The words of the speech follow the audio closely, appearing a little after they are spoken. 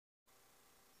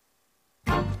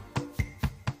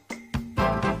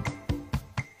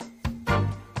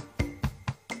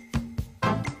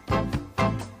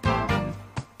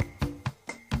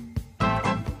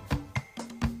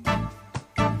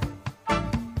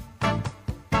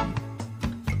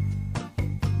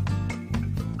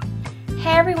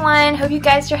Hey everyone, hope you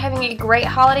guys are having a great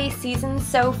holiday season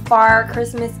so far.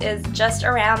 Christmas is just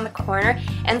around the corner,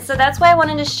 and so that's why I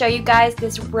wanted to show you guys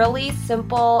this really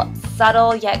simple,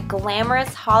 subtle, yet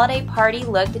glamorous holiday party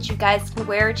look that you guys can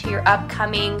wear to your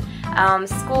upcoming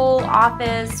school,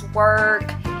 office,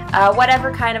 work,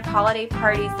 whatever kind of holiday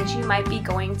parties that you might be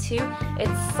going to.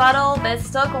 It's subtle, but it's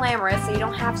still glamorous, so you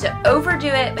don't have to overdo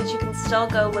it, but you can still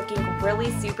go looking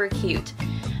really super cute.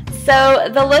 So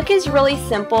the look is really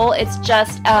simple. It's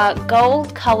just a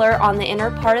gold color on the inner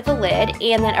part of the lid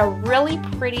and then a really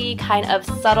pretty kind of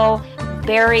subtle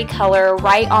berry color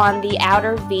right on the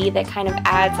outer V that kind of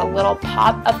adds a little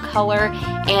pop of color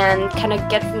and kind of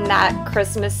gets in that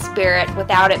Christmas spirit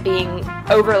without it being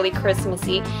overly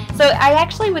Christmassy. So I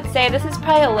actually would say this is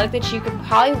probably a look that you could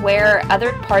probably wear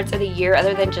other parts of the year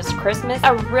other than just Christmas.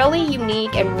 A really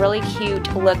unique and really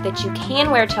cute look that you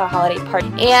can wear to a holiday party.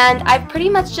 And I've pretty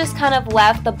much just kind of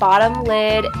left the bottom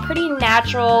lid pretty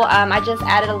natural. I just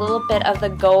added a little bit of the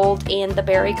gold and the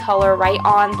berry color right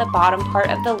on the bottom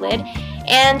part of the lid.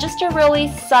 And just a really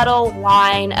subtle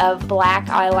line of black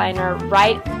eyeliner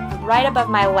right above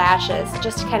my lashes,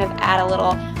 just to kind of add a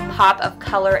little pop of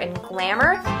color and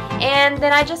glamour. And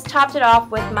then I just topped it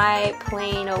off with my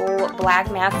plain old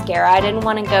black mascara. I didn't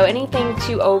want to go anything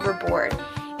too overboard.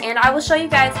 And I will show you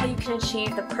guys how you can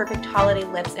achieve the perfect holiday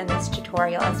lips in this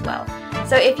tutorial as well.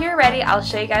 So if you're ready, I'll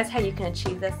show you guys how you can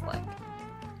achieve this look.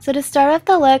 So to start off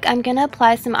the look, I'm going to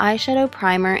apply some eyeshadow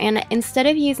primer, and instead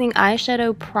of using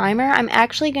eyeshadow primer, I'm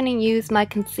actually going to use my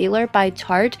concealer by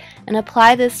Tarte and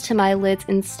apply this to my lids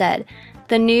instead.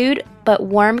 The nude but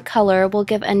warm color will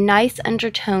give a nice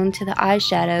undertone to the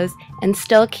eyeshadows and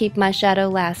still keep my shadow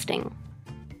lasting.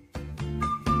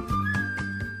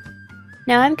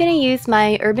 Now I'm going to use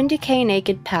my Urban Decay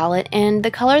Naked palette, and the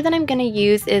color that I'm going to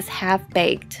use is Half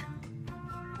Baked.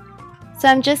 So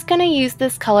I'm just going to use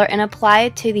this color and apply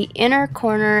it to the inner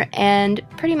corner and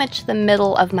pretty much the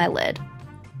middle of my lid.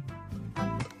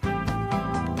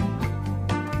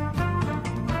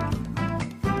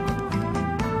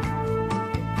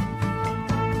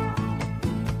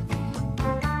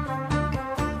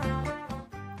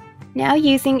 Now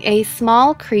using a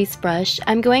small crease brush,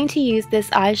 I'm going to use this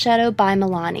eyeshadow by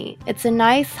Milani. It's a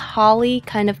nice holly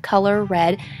kind of color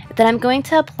red that I'm going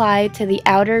to apply to the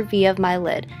outer V of my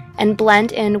lid and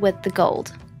blend in with the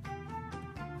gold.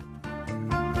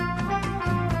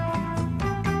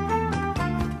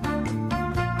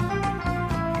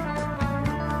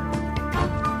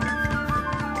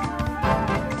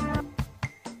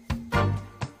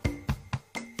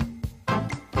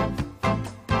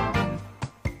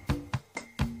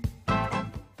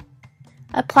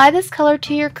 Apply this color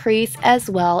to your crease as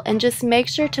well, and just make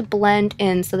sure to blend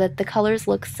in so that the colors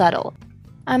look subtle.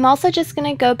 I'm also just going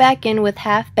to go back in with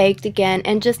Half Baked again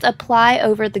and just apply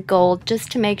over the gold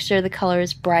just to make sure the color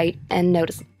is bright and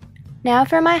noticeable. Now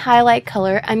for my highlight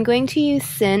color, I'm going to use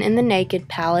Sin in the Naked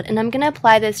palette, and I'm going to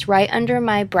apply this right under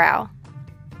my brow.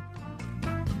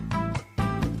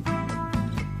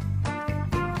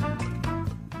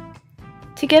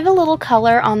 To give a little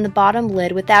color on the bottom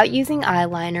lid without using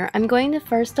eyeliner, I'm going to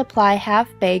first apply Half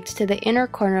Baked to the inner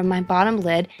corner of my bottom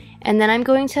lid, and then I'm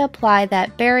going to apply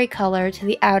that berry color to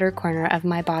the outer corner of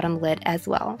my bottom lid as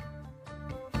well.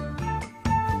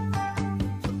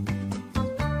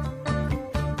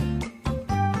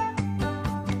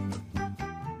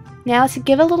 Now to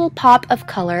give a little pop of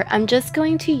color, I'm just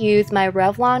going to use my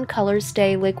Revlon Color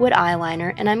Stay liquid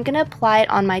eyeliner, and I'm going to apply it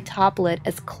on my top lid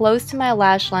as close to my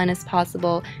lash line as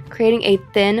possible, creating a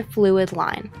thin fluid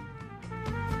line.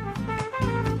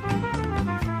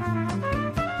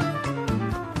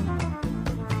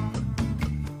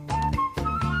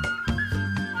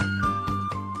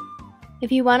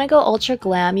 If you want to go ultra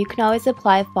glam, you can always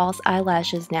apply false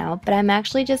eyelashes now, but I'm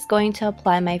actually just going to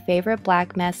apply my favorite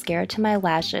black mascara to my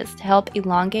lashes to help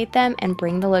elongate them and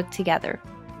bring the look together.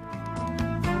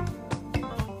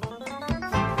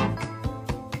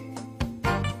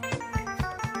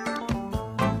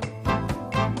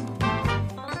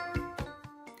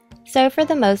 So for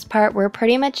the most part, we're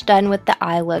pretty much done with the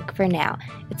eye look for now.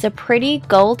 It's a pretty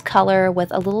gold color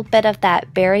with a little bit of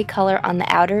that berry color on the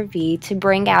outer V to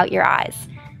bring out your eyes.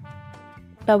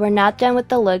 But we're not done with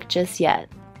the look just yet.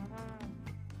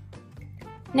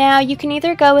 Now you can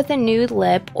either go with a nude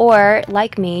lip or,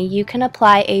 like me, you can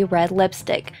apply a red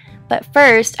lipstick. But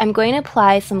first, I'm going to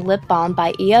apply some lip balm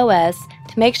by EOS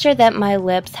to make sure that my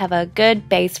lips have a good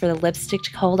base for the lipstick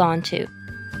to hold on to.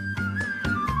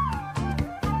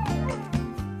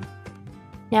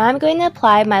 Now I'm going to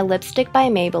apply my lipstick by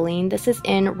Maybelline. This is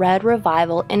in Red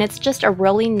Revival, and it's just a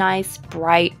really nice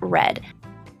bright red.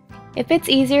 If it's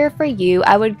easier for you,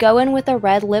 I would go in with a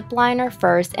red lip liner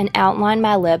first and outline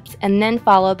my lips, and then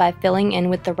follow by filling in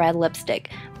with the red lipstick.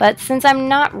 But since I'm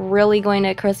not really going to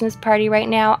a Christmas party right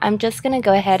now, I'm just going to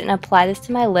go ahead and apply this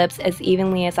to my lips as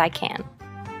evenly as I can.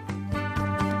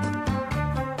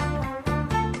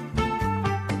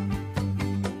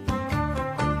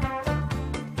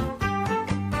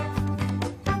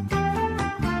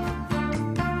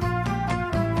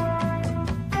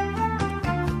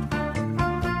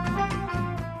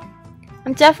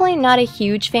 I'm definitely not a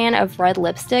huge fan of red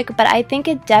lipstick, but I think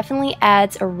it definitely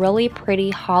adds a really pretty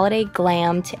holiday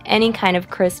glam to any kind of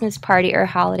Christmas party or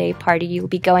holiday party you'll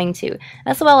be going to,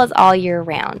 as well as all year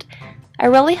round. I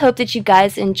really hope that you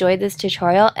guys enjoyed this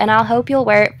tutorial, and I'll hope you'll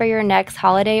wear it for your next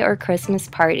holiday or Christmas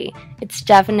party. It's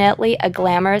definitely a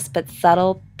glamorous but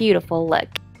subtle, beautiful look.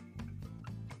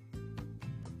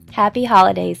 Happy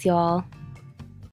holidays, y'all!